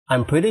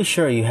I'm pretty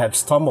sure you have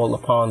stumbled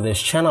upon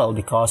this channel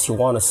because you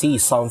want to see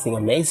something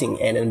amazing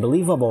and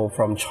unbelievable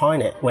from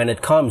China when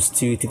it comes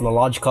to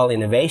technological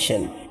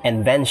innovation,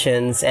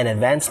 inventions, and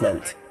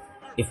advancement.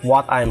 If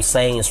what I'm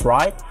saying is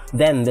right,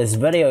 then this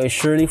video is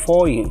surely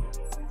for you.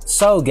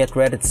 So get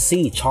ready to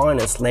see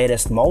China's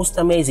latest most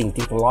amazing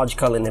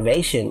technological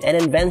innovation and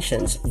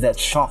inventions that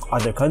shock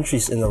other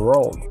countries in the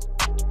world.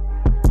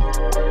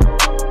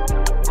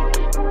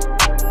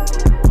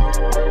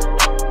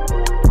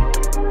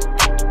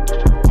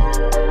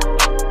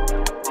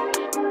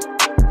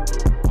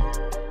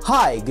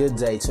 Hi, good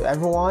day to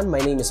everyone. My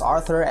name is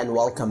Arthur and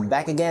welcome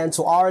back again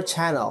to our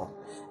channel.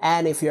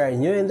 And if you are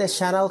new in this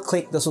channel,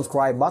 click the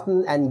subscribe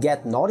button and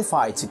get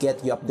notified to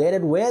get you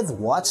updated with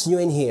what's new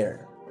in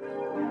here.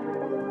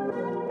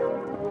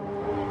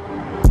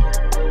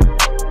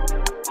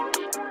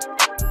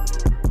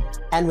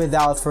 And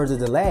without further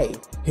delay,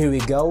 here we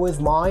go with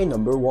my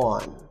number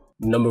one.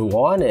 Number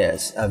one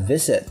is a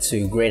visit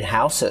to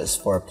greenhouses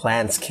for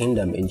plants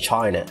kingdom in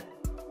China.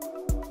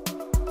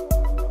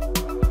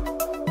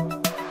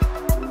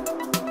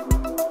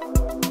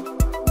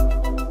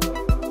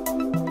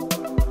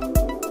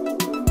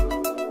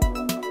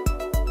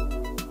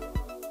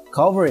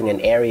 Covering an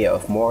area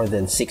of more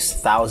than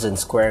 6,000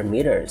 square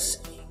meters,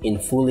 in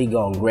fully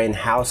grown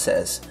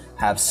greenhouses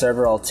have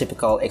several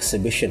typical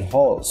exhibition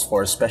halls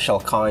for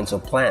special kinds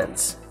of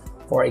plants.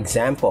 For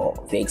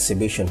example, the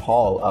exhibition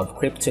hall of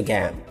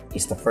cryptogam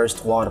is the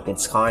first one of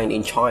its kind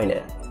in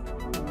China.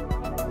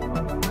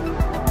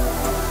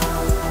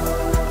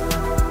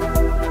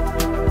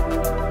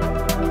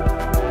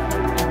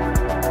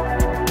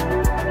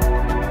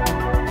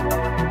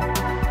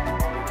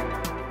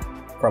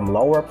 From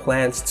lower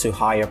plants to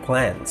higher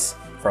plants,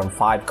 from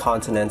 5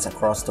 continents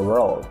across the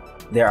world,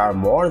 there are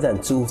more than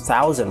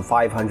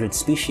 2,500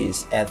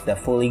 species at the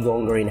fully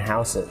grown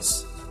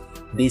greenhouses.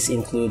 These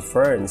include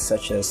ferns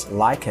such as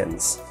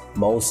lichens,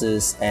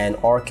 mosses, and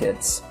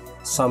orchids,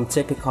 some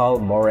typical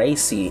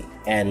moraceae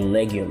and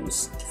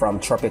legumes from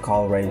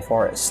tropical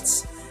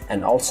rainforests,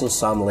 and also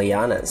some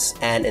lianas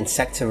and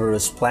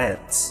insectivorous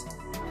plants.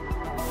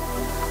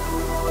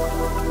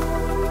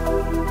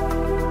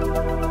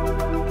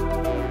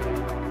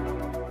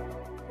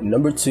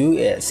 Number 2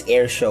 is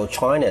Airshow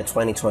China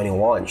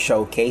 2021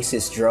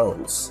 showcases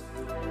drones.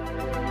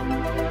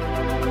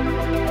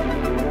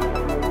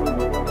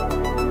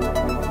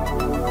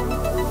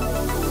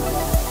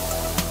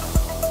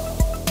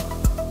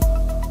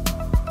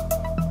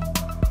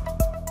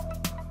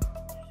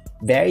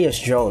 Various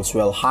drones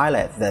will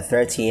highlight the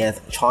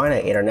 30th China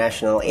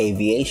International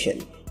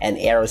Aviation and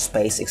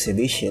Aerospace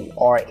Exhibition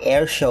or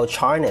Airshow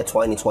China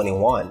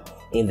 2021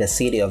 in the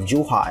city of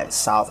Zhuhai,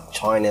 South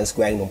China's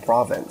Guangdong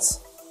Province.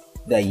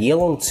 The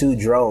Yilong 2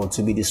 drone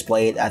to be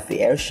displayed at the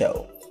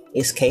airshow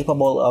is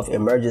capable of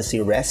emergency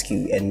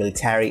rescue and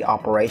military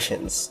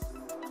operations.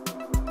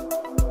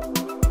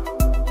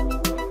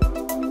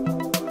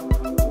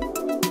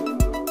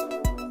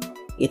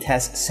 It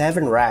has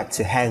 7 racks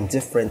to hang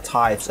different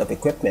types of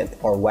equipment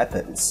or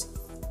weapons.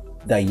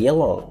 The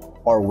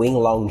Yilong or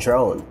Winglong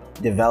drone,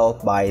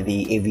 developed by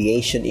the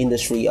aviation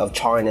industry of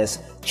China's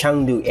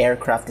Chengdu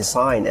Aircraft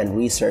Design and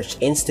Research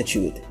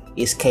Institute,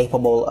 is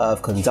capable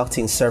of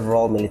conducting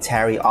several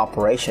military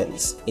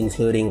operations,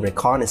 including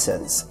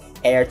reconnaissance,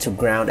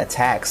 air-to-ground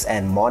attacks,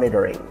 and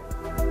monitoring.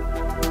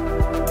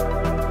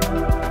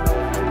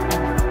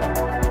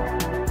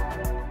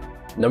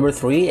 Number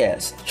 3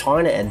 is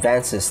China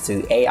advances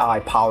to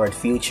AI-powered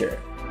future.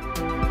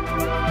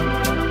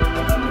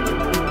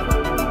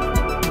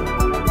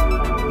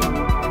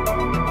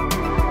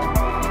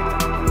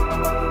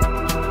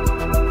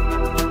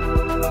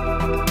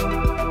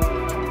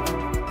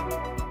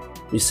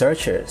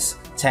 Researchers,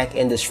 tech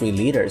industry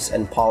leaders,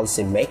 and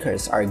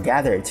policymakers are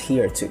gathered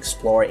here to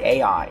explore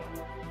AI.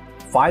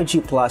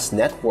 5G Plus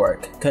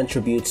network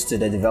contributes to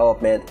the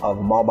development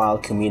of mobile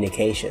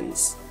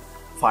communications.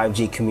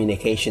 5G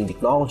communication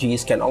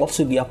technologies can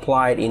also be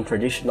applied in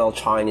traditional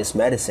Chinese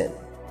medicine.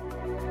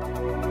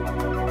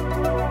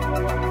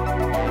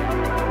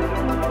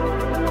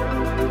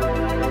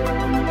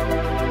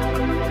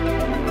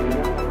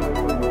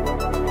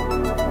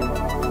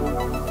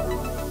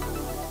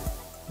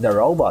 The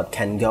robot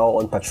can go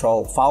on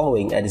patrol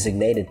following a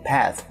designated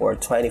path for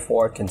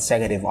 24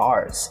 consecutive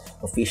hours,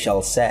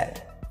 officials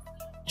said.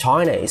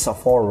 China is a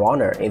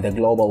forerunner in the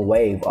global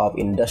wave of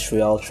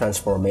industrial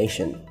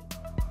transformation.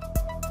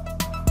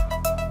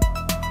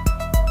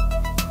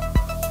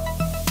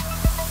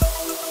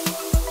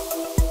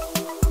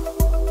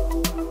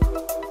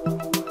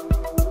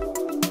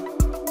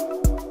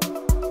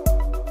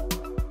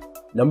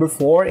 Number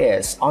 4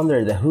 is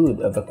under the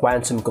hood of a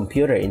quantum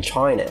computer in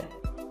China.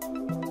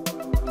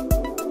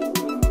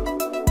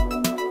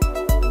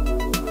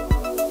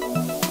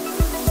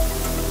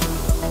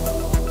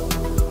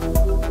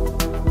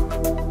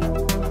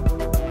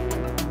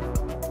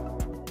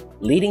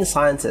 Leading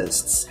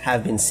scientists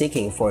have been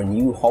seeking for a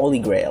new holy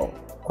grail,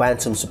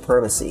 quantum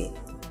supremacy.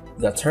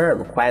 The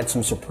term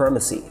quantum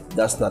supremacy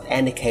does not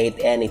indicate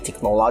any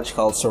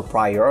technological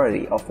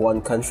superiority of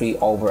one country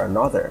over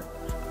another.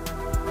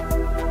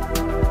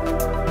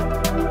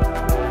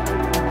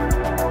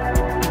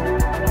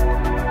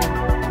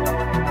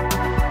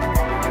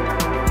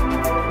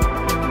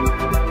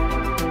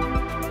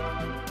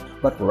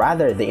 But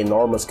rather the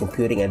enormous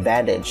computing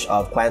advantage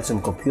of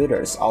quantum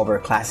computers over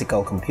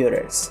classical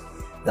computers.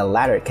 The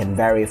latter can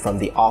vary from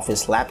the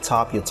office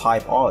laptop you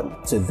type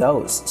on to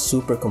those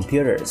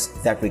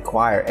supercomputers that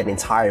require an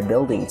entire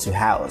building to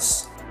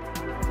house.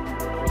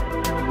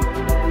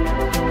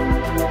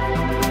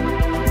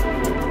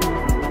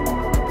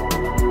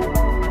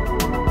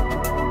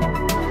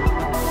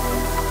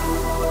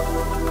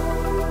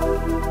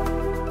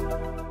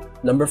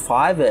 Number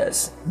 5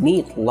 is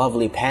meet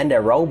lovely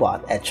Panda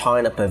Robot at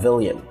China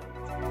Pavilion.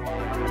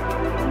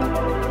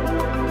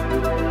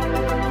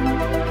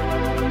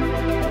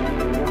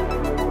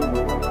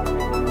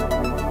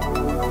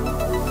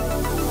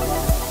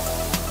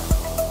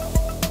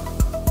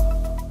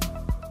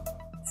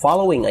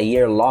 Following a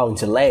year-long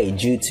delay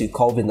due to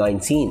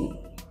COVID-19,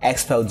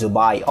 Expo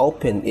Dubai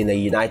opened in the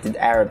United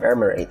Arab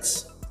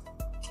Emirates.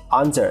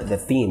 Under the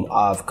theme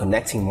of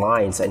connecting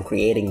minds and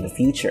creating the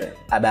future,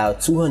 about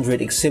 200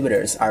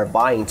 exhibitors are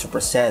vying to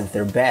present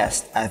their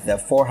best at the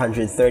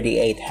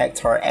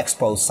 438-hectare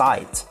expo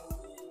site.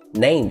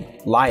 Named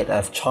Light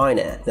of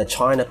China, the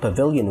China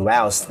Pavilion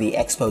wows the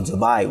Expo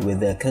Dubai with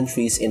the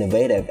country's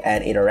innovative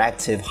and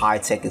interactive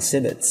high-tech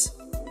exhibits.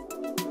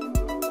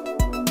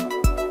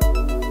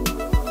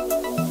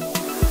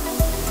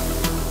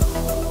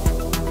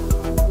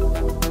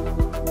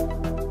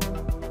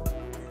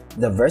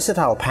 The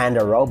versatile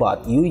Panda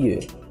Robot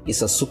Yu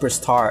is a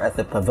superstar at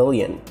the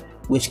pavilion,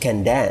 which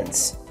can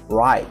dance,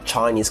 write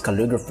Chinese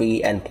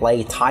calligraphy, and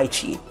play Tai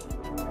Chi.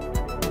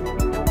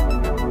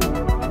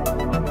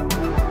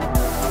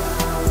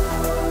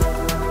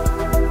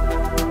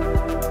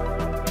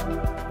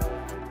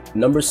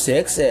 Number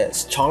 6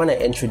 is China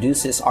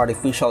introduces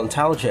artificial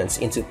intelligence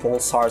into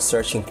pulsar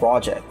searching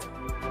project.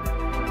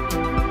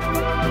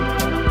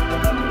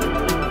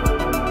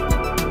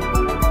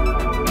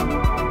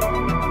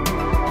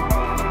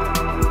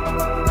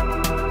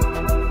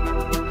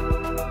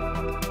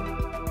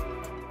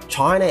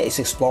 China is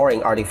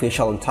exploring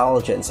artificial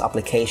intelligence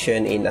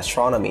application in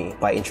astronomy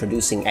by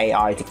introducing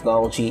AI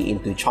technology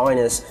into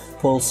China's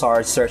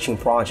pulsar searching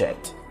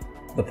project.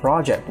 The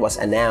project was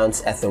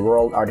announced at the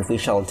World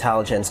Artificial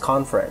Intelligence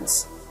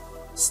Conference.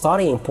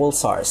 Studying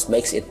pulsars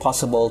makes it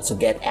possible to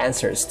get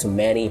answers to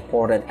many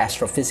important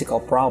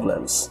astrophysical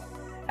problems.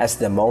 As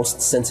the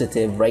most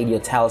sensitive radio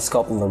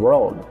telescope in the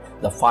world,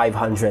 the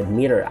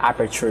 500-meter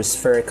aperture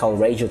spherical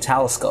radio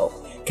telescope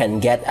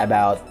can get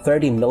about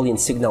 30 million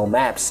signal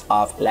maps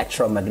of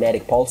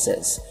electromagnetic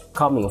pulses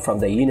coming from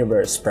the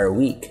universe per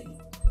week.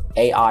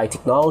 AI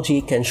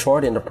technology can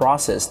shorten the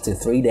process to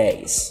 3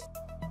 days.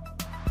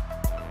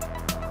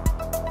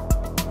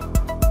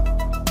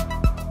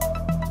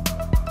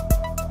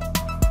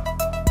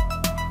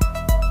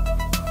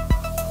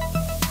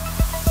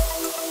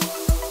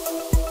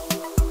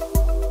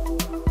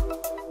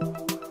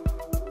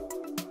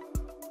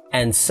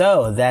 And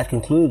so that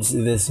concludes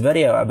this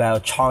video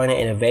about China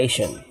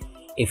innovation.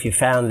 If you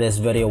found this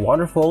video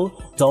wonderful,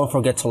 don't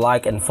forget to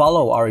like and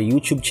follow our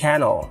YouTube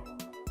channel.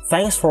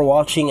 Thanks for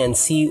watching and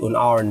see you in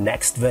our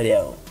next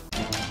video.